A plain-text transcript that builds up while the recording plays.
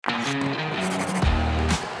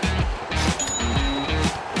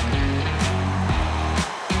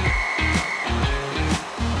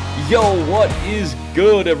Yo, what is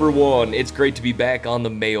good, everyone? It's great to be back on the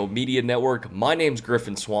Mayo Media Network. My name's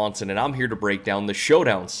Griffin Swanson, and I'm here to break down the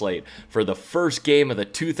showdown slate for the first game of the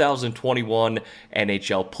 2021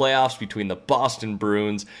 NHL playoffs between the Boston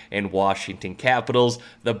Bruins and Washington Capitals.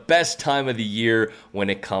 The best time of the year when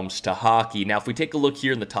it comes to hockey. Now, if we take a look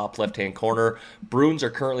here in the top left-hand corner, Bruins are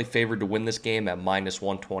currently favored to win this game at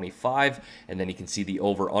 -125, and then you can see the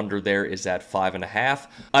over-under there is at 5.5.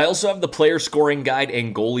 I also have the player scoring guide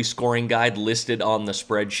and goalie scoring guide listed on the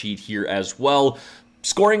spreadsheet here as well.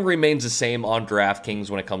 Scoring remains the same on DraftKings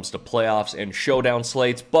when it comes to playoffs and showdown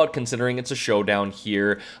slates, but considering it's a showdown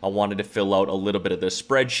here, I wanted to fill out a little bit of this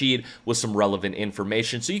spreadsheet with some relevant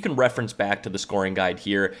information so you can reference back to the scoring guide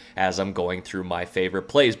here as I'm going through my favorite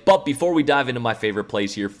plays. But before we dive into my favorite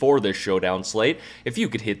plays here for this showdown slate, if you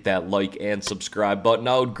could hit that like and subscribe button,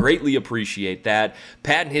 I would greatly appreciate that.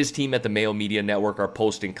 Pat and his team at the Mayo Media Network are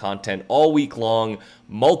posting content all week long,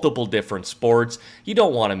 multiple different sports. You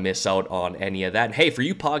don't want to miss out on any of that. And hey, for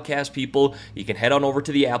you podcast people, you can head on over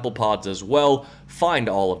to the Apple Pods as well, find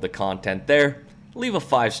all of the content there. Leave a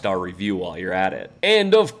 5-star review while you're at it.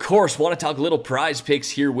 And of course, want to talk a little Prize Picks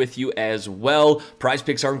here with you as well. Prize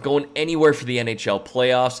Picks aren't going anywhere for the NHL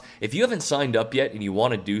playoffs. If you haven't signed up yet and you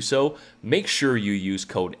want to do so, make sure you use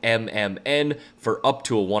code MMN for up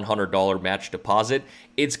to a $100 match deposit.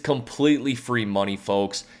 It's completely free money,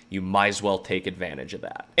 folks. You might as well take advantage of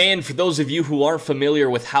that. And for those of you who aren't familiar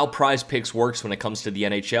with how Prize Picks works when it comes to the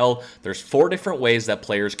NHL, there's 4 different ways that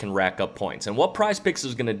players can rack up points. And what Prize Picks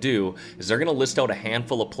is going to do is they're going to list out a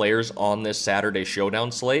handful of players on this Saturday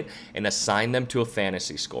showdown slate and assign them to a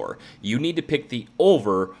fantasy score. You need to pick the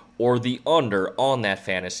over or the under on that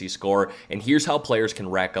fantasy score, and here's how players can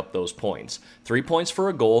rack up those points. 3 points for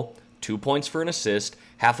a goal, 2 points for an assist,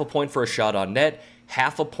 half a point for a shot on net,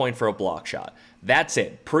 half a point for a block shot. That's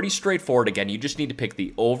it. Pretty straightforward. Again, you just need to pick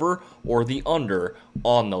the over or the under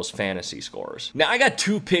on those fantasy scores. Now, I got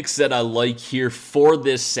 2 picks that I like here for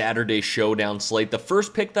this Saturday showdown slate. The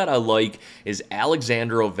first pick that I like is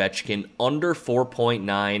Alexander Ovechkin, under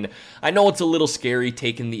 4.9. I know it's a little scary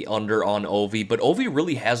taking the under on Ovi, but Ovi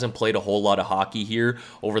really hasn't played a whole lot of hockey here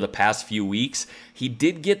over the past few weeks. He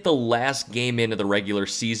did get the last game into the regular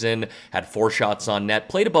season, had 4 shots on net,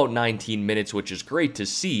 played about 19 minutes, which is great to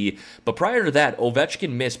see. But prior to that,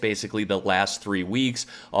 Ovechkin missed basically the last 3 weeks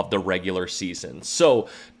of the regular season. So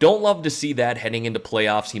don't love to see that heading into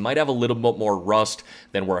playoffs. He might have a little bit more rust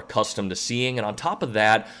than we're accustomed to seeing. And on top of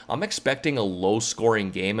that, I'm expecting a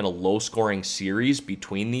low-scoring game and a low-scoring series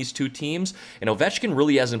between these two teams. And Ovechkin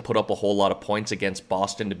really hasn't put up a whole lot of points against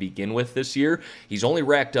Boston to begin with this year. He's only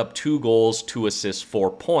racked up 2 goals, 2 assists, 4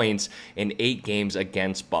 points in 8 games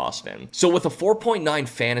against Boston. So with a 4.9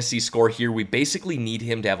 fantasy score here, we basically need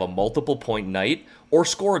him to have a multiple point night or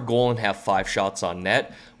score a goal and have 5 shots on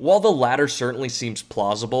net. While the latter certainly seems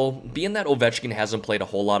plausible, being that Ovechkin hasn't played a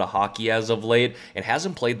whole lot of hockey as of late and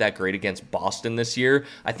hasn't played that great against Boston this year,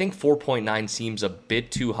 I think 4.9 seems a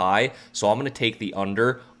bit too high, so I'm going to take the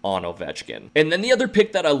under on Ovechkin. And then the other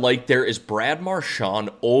pick that I like there is Brad Marchand,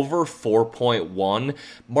 over 4.1.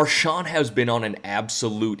 Marchand has been on an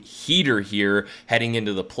absolute heater here heading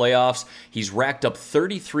into the playoffs. He's racked up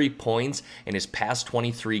 33 points in his past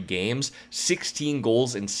 23 games, 16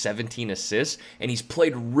 goals and 17 assists, and he's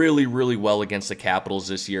played really, really well against the Capitals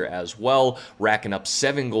this year as well, racking up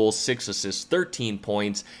 7 goals, 6 assists, 13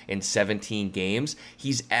 points in 17 games.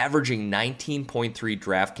 He's averaging 19.3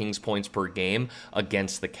 DraftKings points per game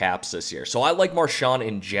against the Caps this year. So I like Marchand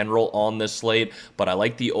in general on this slate, but I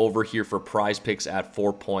like the over here for Prize Picks at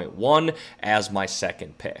 4.1 as my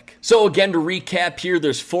second pick. So again, to recap here,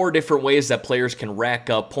 there's 4 different ways that players can rack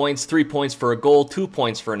up points. 3 points for a goal, 2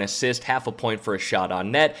 points for an assist, half a point for a shot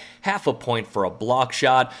on net, half a point for a block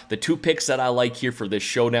shot. The 2 picks that I like here for this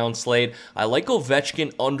showdown slate, I like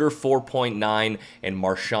Ovechkin under 4.9 and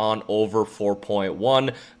Marchand over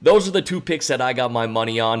 4.1. Those are the 2 picks that I got my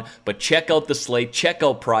money on, but check out the slate, check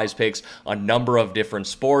out Prize Picks, a number of different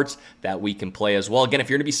sports that we can play as well. Again, if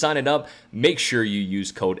you're going to be signing up, make sure you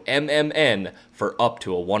use code MMN for up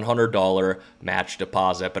to a $100 match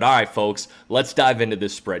deposit. But all right, folks, let's dive into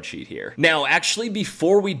this spreadsheet here. Now, actually,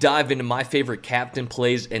 before we dive into my favorite captain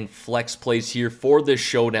plays and flex plays here for this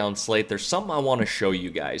showdown slate, there's something I want to show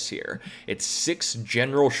you guys here. It's 6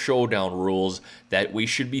 general showdown rules that we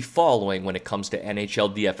should be following when it comes to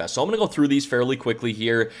NHL DFS. So I'm going to go through these fairly quickly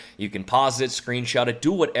here. You can pause it, screenshot it,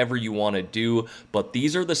 do whatever you want to do, but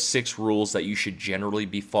these are the 6 rules that you should generally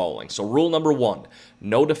be following. So rule number 1,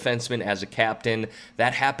 no defenseman as a captain. captain.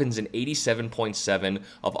 That happens in 87.7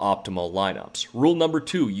 of optimal lineups. Rule number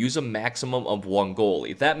 2, use a maximum of one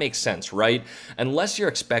goalie. That makes sense, right? Unless you're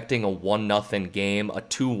expecting a 1-0 game, a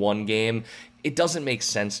 2-1 game, it doesn't make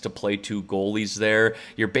sense to play 2 goalies there.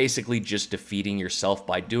 You're basically just defeating yourself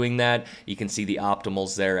by doing that. You can see the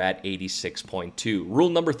optimals there at 86.2. Rule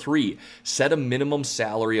number 3, set a minimum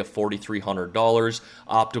salary of $4,300.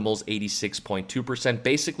 Optimals 86.2%.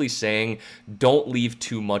 Basically saying don't leave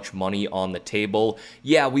too much money on the table.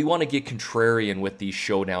 Yeah, we want to get contrarian with these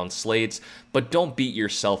showdown slates, but don't beat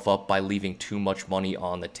yourself up by leaving too much money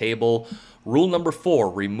on the table. Rule number 4,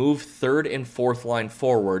 remove 3rd and 4th line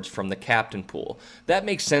forwards from the captain pool. That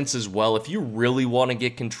makes sense as well. If you really want to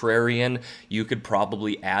get contrarian, you could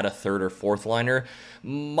probably add a 3rd or 4th liner.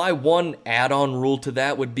 My one add-on rule to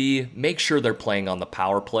that would be make sure they're playing on the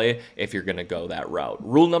power play if you're going to go that route.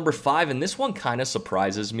 Rule number 5, and this one kind of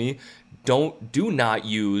surprises me, do not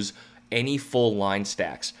use any full line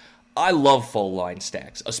stacks. I love full line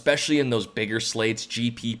stacks, especially in those bigger slates,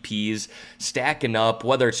 GPPs, stacking up,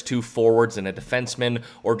 whether it's 2 forwards and a defenseman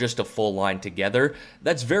or just a full line together.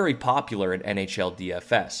 That's very popular in NHL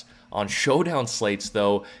DFS. On showdown slates,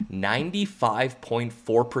 though,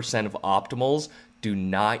 95.4% of optimals do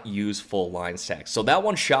not use full line stacks. So that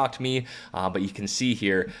one shocked me, but you can see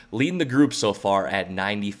here, leading the group so far at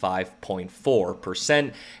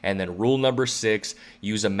 95.4%. And then rule number 6,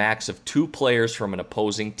 use a max of 2 players from an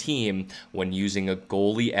opposing team when using a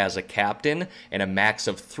goalie as a captain, and a max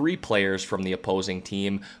of 3 players from the opposing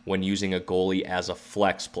team when using a goalie as a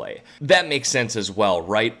flex play. That makes sense as well,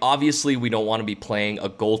 right? Obviously, we don't want to be playing a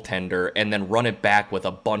goaltender and then run it back with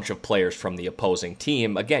a bunch of players from the opposing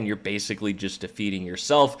team. Again, you're basically just defeating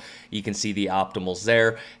yourself. You can see the optimals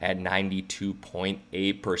there at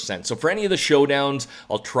 92.8%. So for any of the showdowns,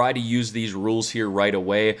 I'll try to use these rules here right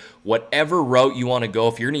away. Whatever route you want to go,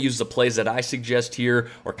 if you're going to use the plays that I suggest here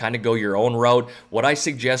or kind of go your own route, what I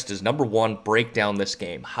suggest is number 1, break down this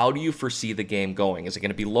game. How do you foresee the game going? Is it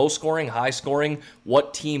going to be low scoring, high scoring?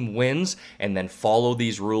 What team wins? And then follow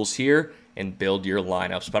these rules here and build your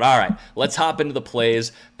lineups. But all right, let's hop into the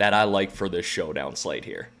plays that I like for this showdown slate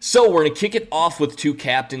here. So we're going to kick it off with 2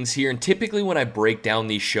 captains here, and typically when I break down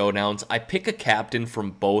these showdowns, I pick a captain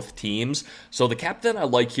from both teams. So the captain I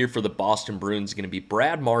like here for the Boston Bruins is going to be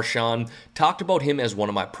Brad Marchand. Talked about him as one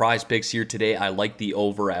of my prize picks here today. I like the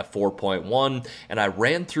over at 4.1, and I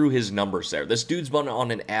ran through his numbers there. This dude's been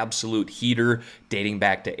on an absolute heater dating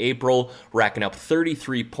back to April, racking up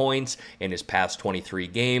 33 points in his past 23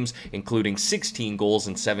 games, including 16 goals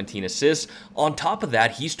and 17 assists. On top of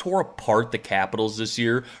that, he's tore apart the Capitals this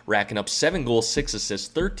year, racking up 7 goals, 6 assists,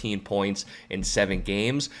 13 points in 7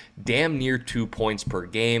 games, damn near 2 points per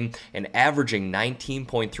game, and averaging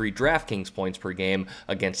 19.3 DraftKings points per game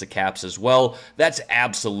against the Caps as well. That's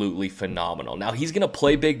absolutely phenomenal. Now, he's going to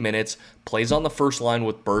play big minutes, plays on the first line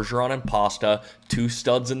with Bergeron and Pasta, 2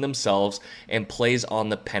 studs in themselves, and plays on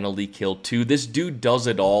the penalty kill too. This dude does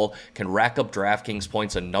it all, can rack up DraftKings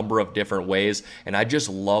points a number of different ways, and I just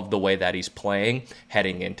love the way that he's playing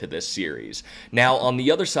heading into this series. Now, on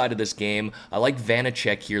the other side of this game, I like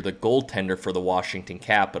Vanecek here, the goaltender for the Washington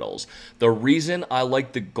Capitals. The reason I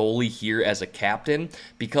like the goalie here as a captain,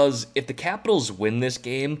 because if the Capitals win this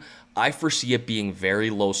game, I foresee it being very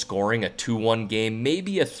low scoring, a 2-1 game,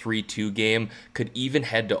 maybe a 3-2 game, could even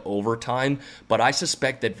head to overtime, but I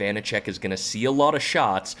suspect that Vanecek is going to see a lot of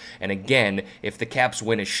shots, and again, if the Caps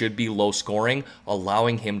win, it should be low scoring,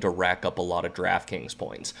 allowing him to rack up a lot of DraftKings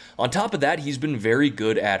points. On top of that, he's been very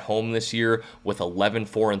good at home this year with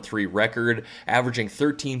 11-4-3 record, averaging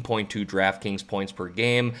 13.2 DraftKings points per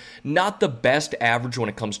game. Not the best average when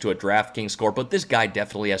it comes to a DraftKings score, but this guy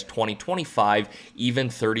definitely has 20, 25, even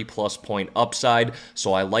 30+ point upside,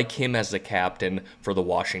 so I like him as the captain for the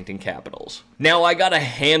Washington Capitals. Now, I got a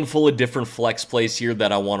handful of different flex plays here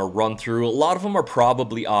that I want to run through. A lot of them are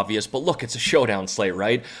probably obvious, but look, it's a showdown slate,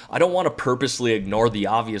 right? I don't want to purposely ignore the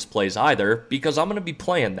obvious plays either, because I'm going to be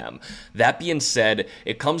playing them. That being said,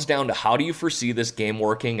 it comes down to how do you foresee this game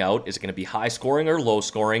working out? Is it going to be high scoring or low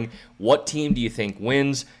scoring? What team do you think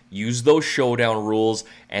wins? Use those showdown rules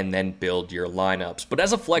and then build your lineups. But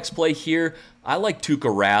as a flex play here, I like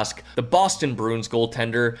Tuukka Rask, the Boston Bruins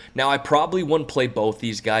goaltender. Now, I probably wouldn't play both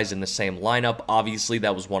these guys in the same lineup. Obviously,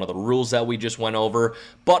 that was one of the rules that we just went over.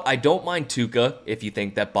 But I don't mind Tuukka if you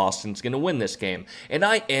think that Boston's going to win this game. And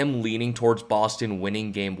I am leaning towards Boston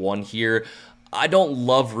winning game 1 here. I don't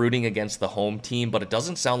love rooting against the home team, but it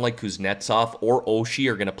doesn't sound like Kuznetsov or Oshie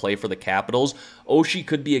are going to play for the Capitals. Oshie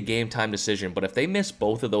could be a game-time decision, but if they miss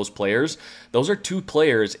both of those players, those are two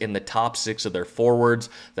players in the top 6 of their forwards.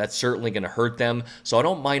 That's certainly going to hurt them, so I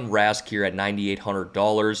don't mind Rask here at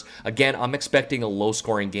 $9,800. Again, I'm expecting a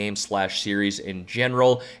low-scoring game/series in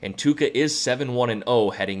general, and Tuukka is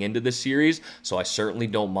 7-1-0 heading into the series, so I certainly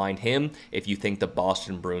don't mind him if you think the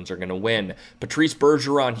Boston Bruins are going to win. Patrice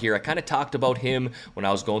Bergeron here, I kind of talked about him when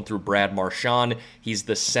I was going through Brad Marchand. He's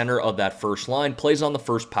the center of that first line, plays on the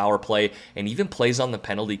first power play, and even plays on the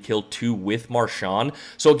penalty kill too with Marchand.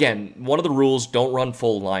 So again, one of the rules, don't run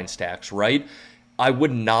full line stacks, right? I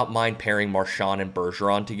would not mind pairing Marchand and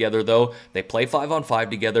Bergeron together, though. They play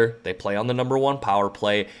 5-on-5 together, they play on the number 1 power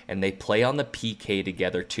play, and they play on the PK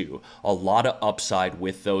together, too. A lot of upside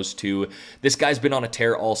with those two. This guy's been on a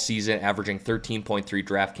tear all season, averaging 13.3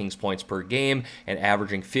 DraftKings points per game and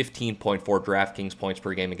averaging 15.4 DraftKings points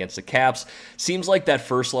per game against the Caps. Seems like that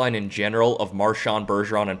first line in general of Marchand,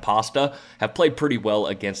 Bergeron, and Pasta have played pretty well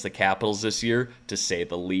against the Capitals this year, to say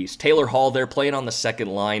the least. Taylor Hall, they're playing on the second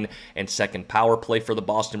line and second power play for the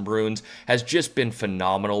Boston Bruins, has just been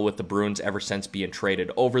phenomenal with the Bruins ever since being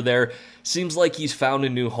traded over there. Seems like he's found a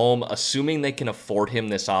new home, assuming they can afford him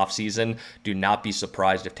this offseason. Do not be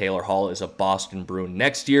surprised if Taylor Hall is a Boston Bruin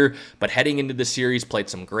next year, but heading into the series, played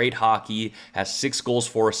some great hockey, has 6 goals,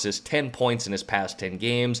 4 assists, 10 points in his past 10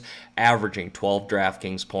 games, averaging 12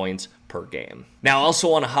 DraftKings points per game. Now, I also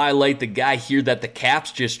want to highlight the guy here that the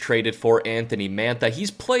Caps just traded for, Anthony Mantha.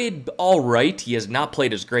 He's played all right. He has not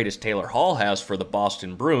played as great as Taylor Hall has for the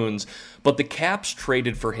Boston Bruins, but the Caps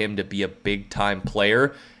traded for him to be a big-time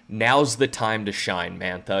player. Now's the time to shine,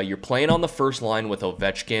 Mantha. You're playing on the first line with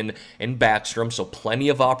Ovechkin and Backstrom, so plenty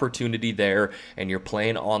of opportunity there, and you're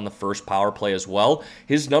playing on the first power play as well.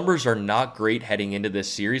 His numbers are not great heading into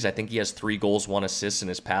this series. I think he has 3 goals, 1 assist in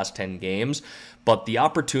his past 10 games, but the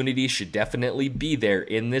opportunity should definitely be there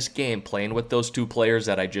in this game, playing with those 2 players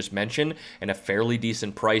that I just mentioned, and a fairly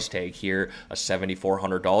decent price tag here, a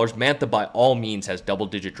 $7,400. Mantha, by all means, has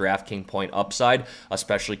double-digit DraftKings point upside,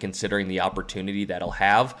 especially considering the opportunity that he'll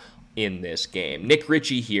have in this game. Nick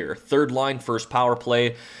Ritchie here, third line, first power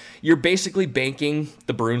play. You're basically banking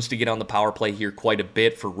the Bruins to get on the power play here quite a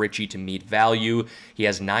bit for Ritchie to meet value. He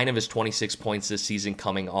has 9 of his 26 points this season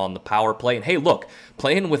coming on the power play. And hey, look,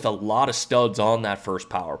 playing with a lot of studs on that first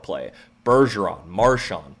power play. Bergeron,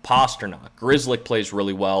 Marchand, Pastrnak, Grzelcyk plays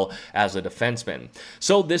really well as a defenseman.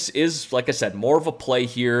 So this is, like I said, more of a play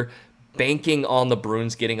here, banking on the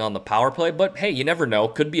Bruins getting on the power play, but hey, you never know.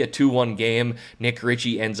 Could be a 2-1 game. Nick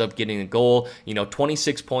Ritchie ends up getting a goal.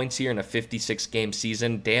 26 points here in a 56-game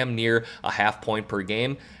season, damn near a half point per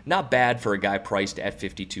game. Not bad for a guy priced at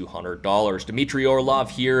 $5,200. Dmitry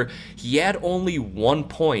Orlov here, he had only 1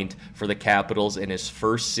 point for the Capitals in his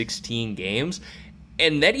first 16 games,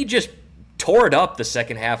 and then he just tore it up the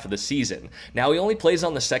second half of the season. Now, he only plays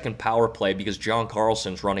on the second power play because John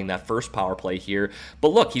Carlson's running that first power play here. But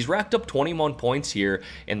look, he's racked up 21 points here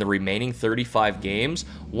in the remaining 35 games.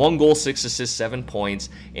 1 goal, 6 assists, 7 points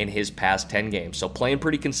in his past 10 games. So playing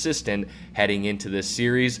pretty consistent heading into this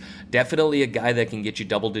series. Definitely a guy that can get you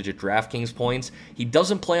double-digit DraftKings points. He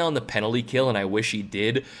doesn't play on the penalty kill, and I wish he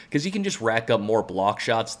did, because he can just rack up more block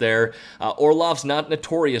shots there. Orlov's not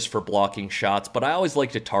notorious for blocking shots, but I always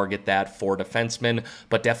like to target that for defensemen,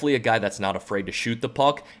 but definitely a guy that's not afraid to shoot the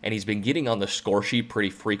puck, and he's been getting on the score sheet pretty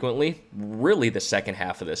frequently, really the second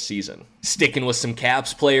half of this season. Sticking with some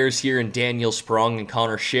Caps players here in Daniel Sprong and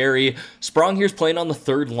Connor Sherry. Sprong here's playing on the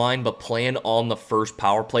third line, but playing on the first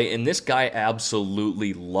power play, and this guy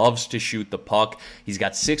absolutely loves to shoot the puck. He's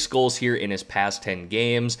got 6 goals here in his past 10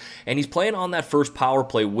 games, and he's playing on that first power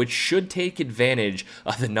play, which should take advantage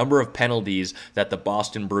of the number of penalties that the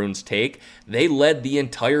Boston Bruins take. They led the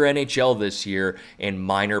entire NHL this year in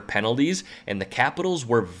minor penalties, and the Capitals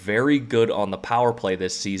were very good on the power play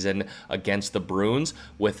this season against the Bruins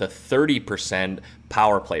with a 30%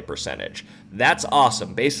 power play percentage. That's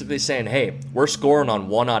awesome. Basically saying, hey, we're scoring on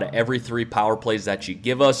 1 out of every 3 power plays that you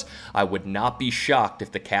give us. I would not be shocked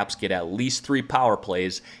if the Caps get at least 3 power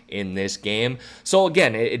plays in this game. So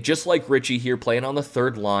again, just like Ritchie here, playing on the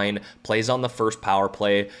third line, plays on the first power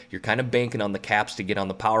play. You're kind of banking on the Caps to get on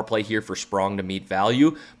the power play here for Sprong to meet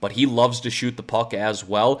value, but he loves to shoot the puck as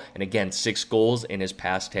well. And again, 6 goals in his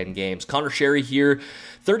past 10 games. Connor Sherry here,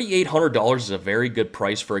 $3,800 is a very good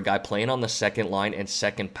price for a guy playing on the second line and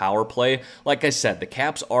second power play. Like I said, the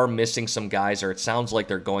Caps are missing some guys, or it sounds like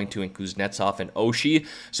they're going to in Kuznetsov and Oshie,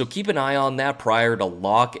 so keep an eye on that prior to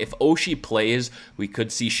lock. If Oshie plays, we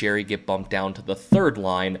could see Sherry get bumped down to the third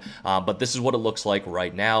line, but this is what it looks like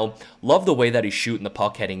right now. Love the way that he's shooting the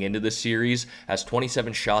puck heading into the series, has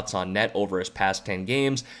 27 shots on net over his past 10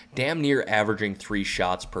 games, damn near averaging 3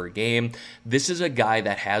 shots per game. This is a guy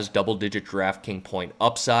that has double-digit DraftKings point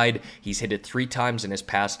upside. He's hit it 3 times in his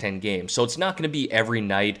past 10 games, so it's not going to be every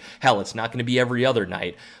night. Hell, it's not going to be every other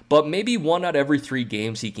night, but maybe 1 out of every 3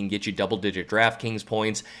 games he can get you double-digit DraftKings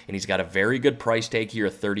points, and he's got a very good price tag here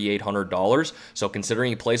of $3,800, so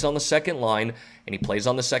considering he plays on the second line, and he plays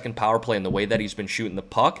on the second power play and the way that he's been shooting the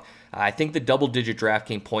puck, I think the double-digit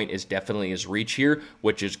DraftKings point is definitely his reach here,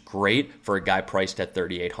 which is great for a guy priced at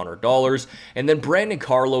 $3,800. And then Brandon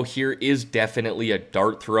Carlo here is definitely a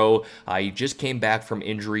dart throw. He just came back from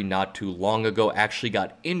injury not too long ago, actually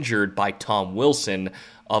got injured by Tom Wilson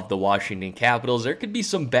of the Washington Capitals. There could be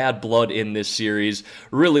some bad blood in this series.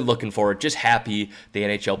 Really looking forward. Just happy the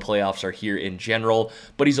NHL playoffs are here in general.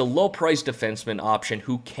 But he's a low-priced defenseman option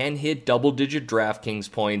who can hit double-digit DraftKings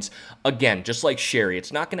points. Again, just like Sherry,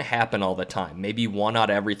 it's not going to happen all the time. Maybe 1 out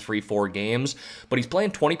of every 3-4 games. But he's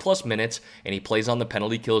playing 20-plus minutes, and he plays on the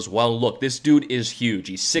penalty kill as well. Look, this dude is huge.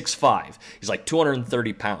 He's 6'5". He's like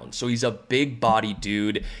 230 pounds. So he's a big-body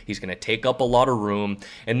dude. He's going to take up a lot of room.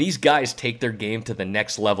 And these guys take their game to the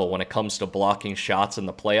next level when it comes to blocking shots in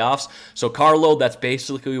the playoffs. So Carlo, that's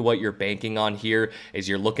basically what you're banking on here, is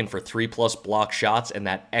you're looking for 3+ block shots and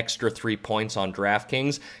that extra 3 points on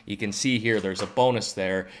DraftKings. You can see here there's a bonus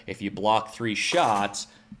there. If you block 3 shots,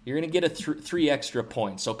 you're going to get a 3 extra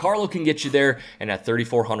points. So Carlo can get you there, and at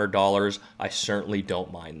 $3,400, I certainly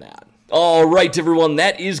don't mind that. All right, everyone,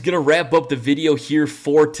 that is going to wrap up the video here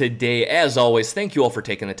for today. As always, thank you all for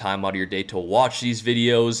taking the time out of your day to watch these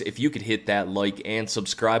videos. If you could hit that like and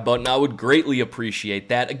subscribe button, I would greatly appreciate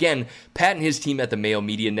that. Again, Pat and his team at the Mayo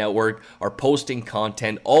Media Network are posting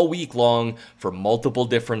content all week long for multiple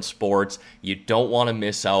different sports. You don't want to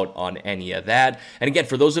miss out on any of that. And again,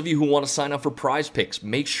 for those of you who want to sign up for Prize Picks,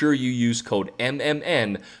 make sure you use code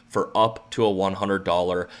MMN for up to a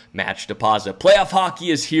 $100 match deposit. Playoff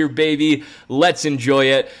hockey is here, baby. Let's enjoy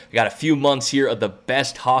it. We got a few months here of the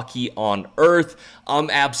best hockey on earth. I'm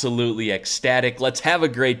absolutely ecstatic. Let's have a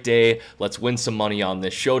great day. Let's win some money on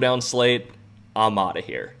this showdown slate. I'm out of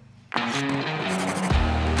here.